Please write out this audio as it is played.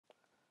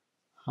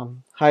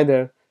Hi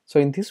there. So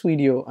in this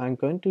video, I'm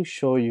going to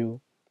show you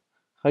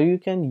how you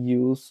can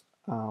use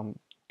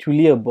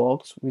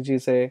TwilioBox, which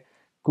is a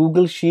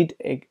Google Sheet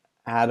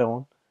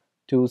add-on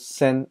to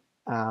send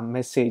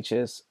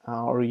messages,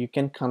 or you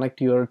can connect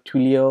your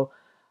Twilio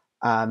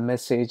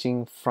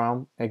messaging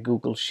from a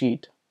Google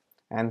Sheet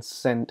and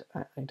send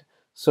it.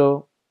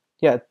 So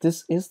yeah,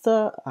 this is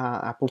the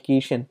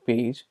application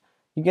page.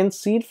 You can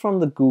see it from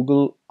the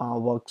Google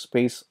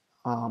Workspace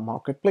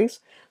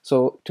Marketplace.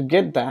 So to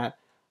get that,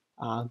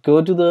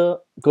 go to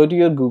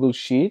your Google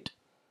Sheet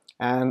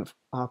and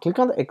click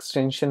on the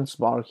extensions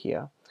bar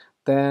here.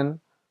 Then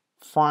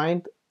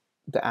find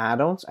the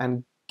add-ons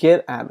and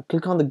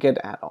click on the get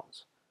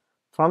add-ons.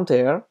 From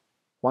there,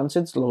 once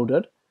it's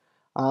loaded,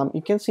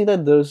 you can see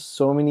that there's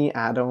so many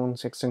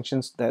add-ons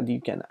extensions that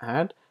you can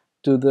add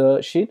to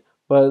the sheet.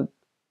 But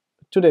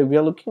today we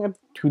are looking at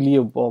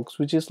TwilioBox,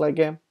 which is like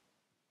a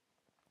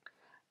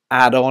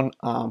add-on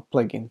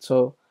plugin.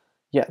 So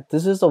yeah,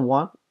 this is the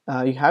one.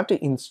 You have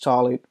to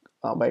install it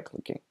by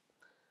clicking.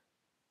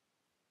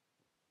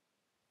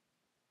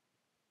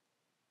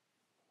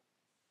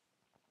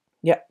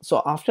 Yeah,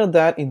 so after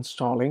that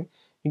installing,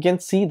 you can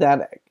see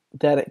that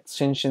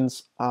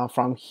extensions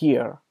from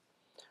here.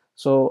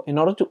 So in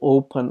order to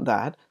open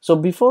that, so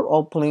before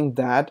opening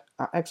that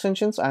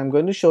extensions, I'm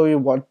going to show you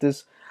what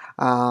this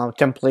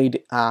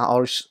template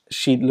or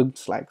sheet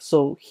looks like.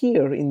 So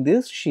here in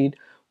this sheet,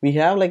 we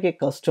have like a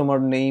customer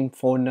name,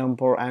 phone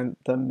number, and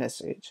the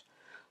message.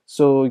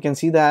 So you can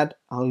see that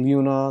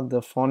Luna,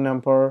 the phone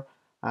number,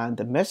 and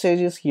the message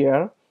is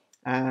here,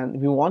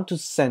 and we want to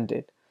send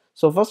it.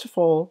 So first of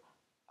all,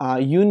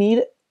 you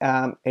need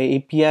a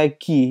API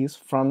keys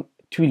from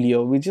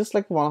Twilio, which is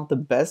like one of the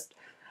best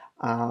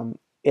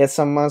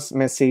SMS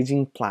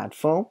messaging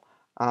platform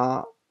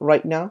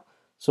right now.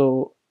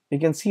 So you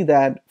can see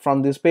that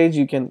from this page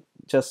you can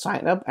just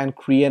sign up and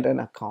create an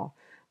account.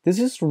 This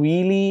is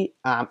really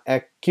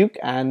a quick,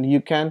 and you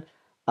can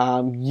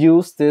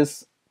use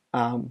this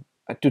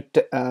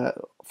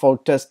for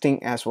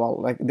testing as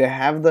well. Like they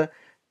have the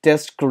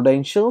test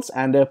credentials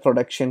and the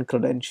production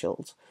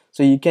credentials,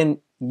 so you can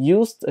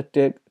use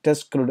the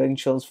test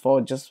credentials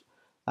for just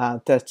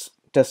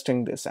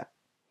testing this app.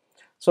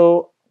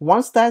 So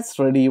once that's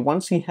ready,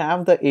 once you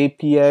have the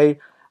API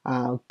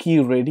key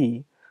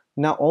ready,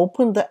 now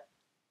open the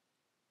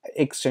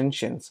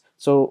extensions.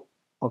 So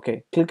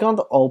okay, click on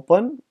the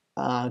open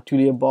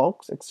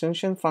TwilioBox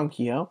extension from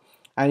here,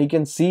 and you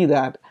can see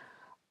that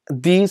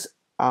this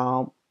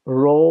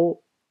row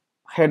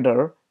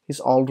header is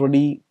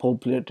already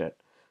populated.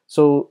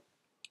 So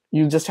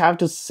you just have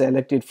to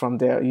select it from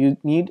there. You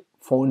need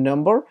phone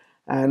number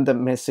and the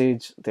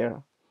message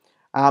there.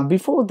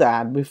 Before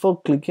that, before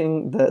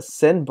clicking the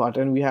send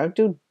button, we have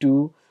to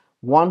do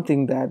one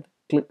thing, that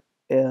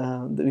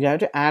we have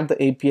to add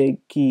the API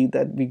key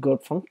that we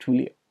got from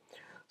Twilio.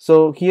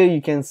 So here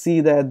you can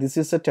see that this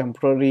is a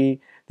temporary,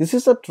 this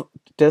is a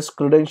test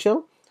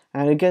credential,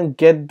 and you can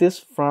get this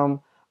from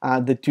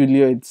the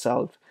Twilio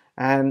itself.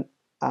 And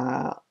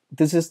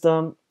this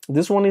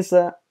one is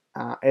the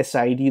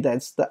SID,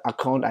 that's the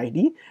account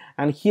ID,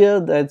 and here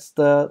that's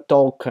the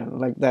token,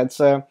 like that's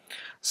a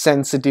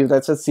sensitive,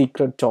 that's a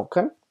secret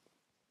token.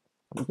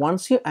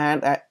 Once you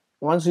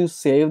once you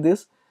save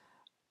this,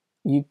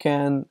 you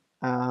can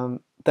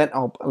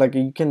like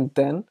you can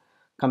then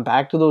come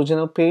back to the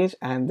original page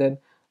and then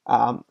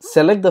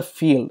select the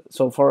field.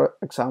 So for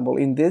example,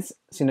 in this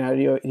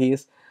scenario, it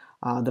is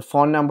the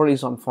phone number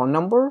is on phone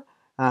number,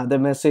 the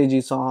message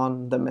is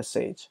on the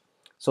message.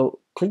 So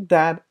click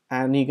that,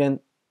 and you can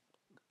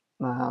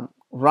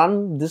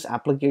run this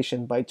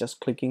application by just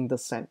clicking the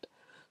send.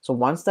 So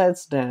once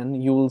that's done,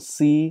 you will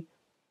see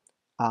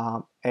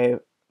a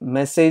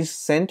message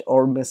sent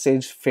or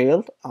message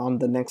failed on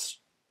the next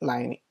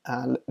line,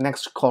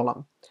 next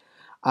column.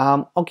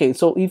 Okay,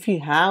 so if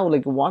you have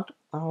like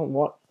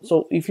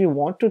so if you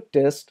want to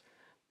test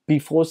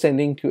before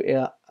sending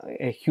to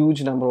a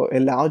huge number or a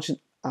large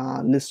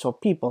list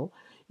of people,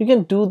 you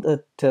can do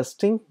the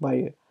testing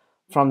by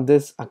from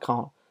this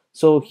account.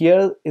 So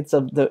here it's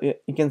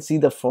you can see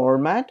the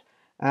format,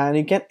 and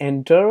you can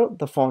enter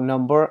the phone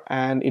number,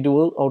 and it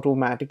will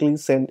automatically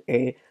send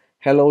a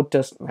hello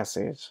test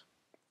message.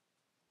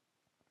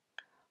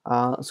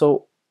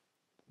 So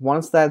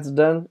once that's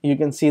done, you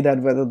can see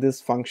that whether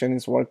this function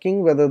is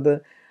working, whether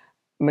the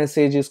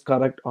message is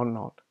correct or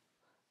not.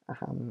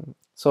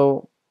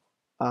 So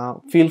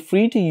feel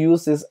free to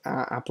use this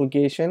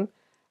application.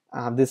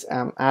 This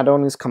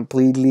add-on is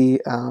completely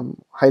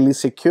highly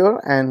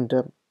secure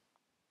and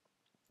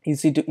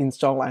easy to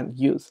install and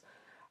use.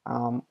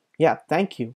 Yeah, thank you.